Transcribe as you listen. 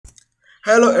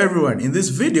Hello everyone, in this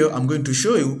video I'm going to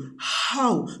show you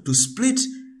how to split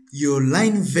your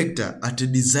line vector at a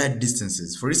desired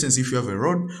distances. For instance, if you have a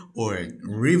road or a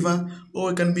river or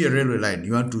it can be a railway line,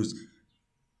 you want to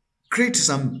create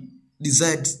some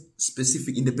desired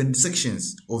specific independent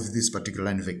sections of this particular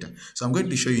line vector. So I'm going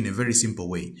to show you in a very simple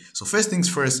way. So first things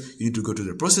first, you need to go to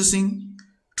the processing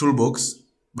toolbox.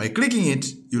 By clicking it,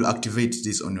 you'll activate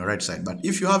this on your right side. But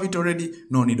if you have it already,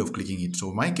 no need of clicking it. So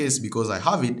in my case, because I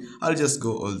have it, I'll just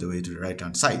go all the way to the right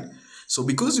hand side. So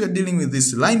because we are dealing with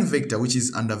this line vector, which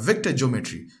is under vector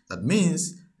geometry, that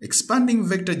means expanding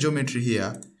vector geometry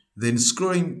here, then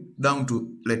scrolling down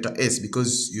to letter S,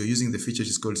 because you're using the feature which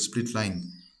is called split line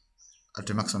at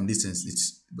a maximum distance.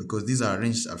 It's because these are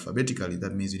arranged alphabetically,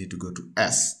 that means you need to go to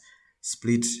S,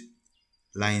 split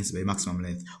lines by maximum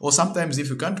length. Or sometimes if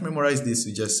you can't memorize this,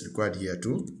 you just required here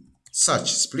to search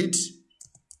split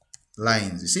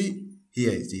lines. You see,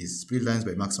 here it is, split lines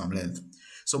by maximum length.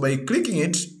 So by clicking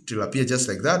it, it will appear just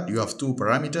like that. You have two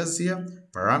parameters here.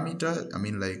 Parameter,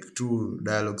 like two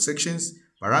dialog sections,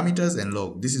 parameters and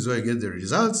log. This is where you get the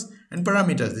results, and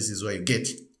parameters, this is where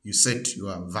you set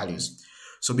your values.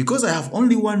 So because I have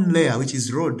only one layer, which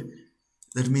is road,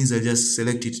 that means I just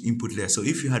select it input layer. So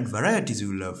if you had varieties,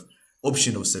 you will have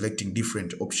option of selecting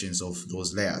different options of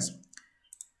those layers.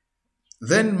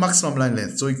 Then maximum line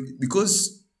length. So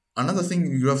because another thing,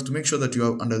 you have to make sure that you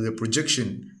are under the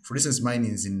projection. For instance, mine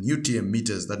is in UTM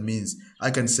meters. That means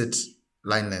I can set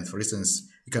line length. For instance,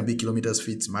 it can be kilometers,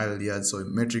 feet, mile, yards, so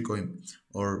metric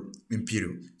or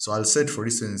imperial. So I'll set, for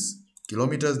instance,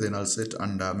 kilometers, then I'll set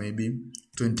under maybe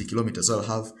 20 kilometers. So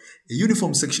I'll have a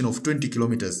uniform section of 20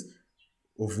 kilometers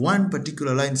of one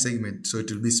particular line segment. So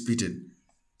it will be splitted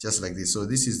just like this. So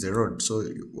this is the road. So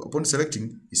upon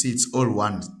selecting, you see it's all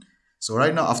one. So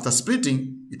right now, after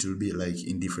splitting, it will be like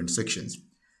in different sections.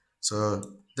 So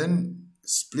then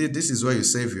split, this is where you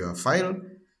save your file.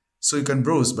 So you can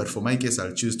browse, but for my case,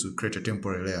 I'll choose to create a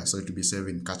temporary layer. So it will be saved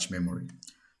in cache memory.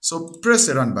 So press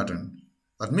the run button.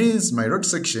 That means my road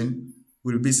section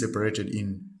will be separated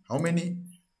in how many?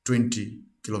 20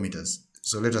 kilometers.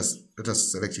 So let us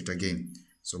select it again.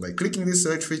 So by clicking this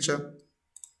select feature,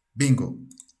 bingo.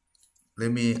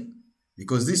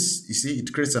 Because this, you see,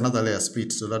 it creates another layer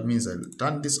split. So that means I'll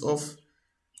turn this off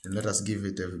and let us give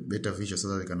it a better visual so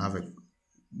that you can have a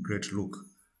great look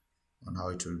on how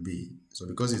it will be. So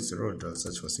because it's a road, I'll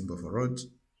search for symbol for road.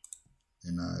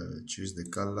 And I'll choose the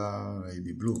color,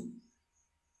 maybe blue.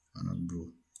 Or not blue,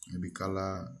 maybe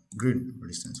color green, for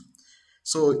instance.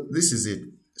 So this is it.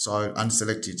 So I'll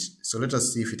unselect it. So let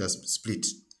us see if it has split.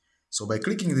 So by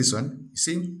clicking this one, you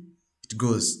see, it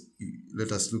goes.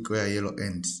 Let us look where yellow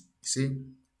ends. You see,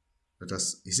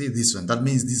 you see this one. That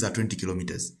means these are 20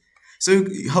 kilometers. So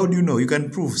how do you know? You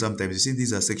can prove sometimes. You see,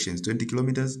 these are sections: 20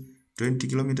 kilometers, 20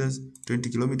 kilometers,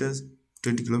 20 kilometers,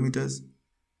 20 kilometers,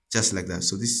 just like that.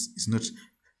 So this is not.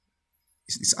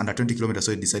 It's under 20 kilometers.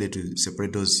 So it decided to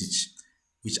separate those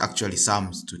which actually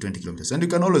sums to 20 kilometers. And you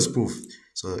can always prove.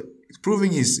 So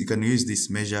proving is you can use this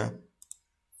measure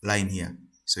line here.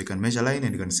 So you can measure line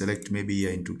and you can select maybe here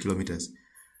in 2 kilometers.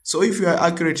 So if you are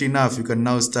accurate enough, you can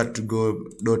now start to go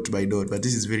dot by dot, but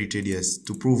this is very tedious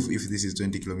to prove if this is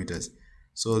 20 kilometers.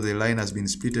 So the line has been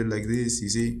splitted like this, you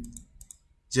see,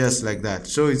 just like that.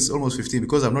 So it's almost 15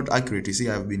 because I'm not accurate. You see,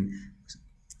 I've been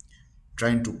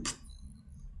trying to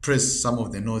press some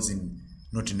of the nodes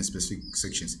not in a specific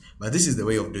sections, but this is the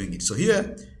way of doing it. So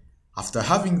here, after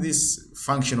having this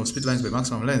function of split lines by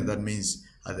maximum length, that means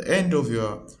at the end of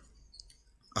your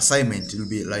assignment, it will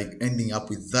be like ending up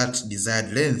with that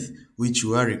desired length which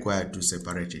you are required to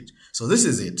separate it. So this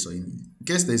is it. So in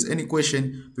case there's any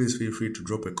question, please feel free to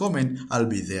drop a comment. I'll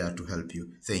be there to help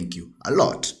you. Thank you a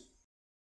lot.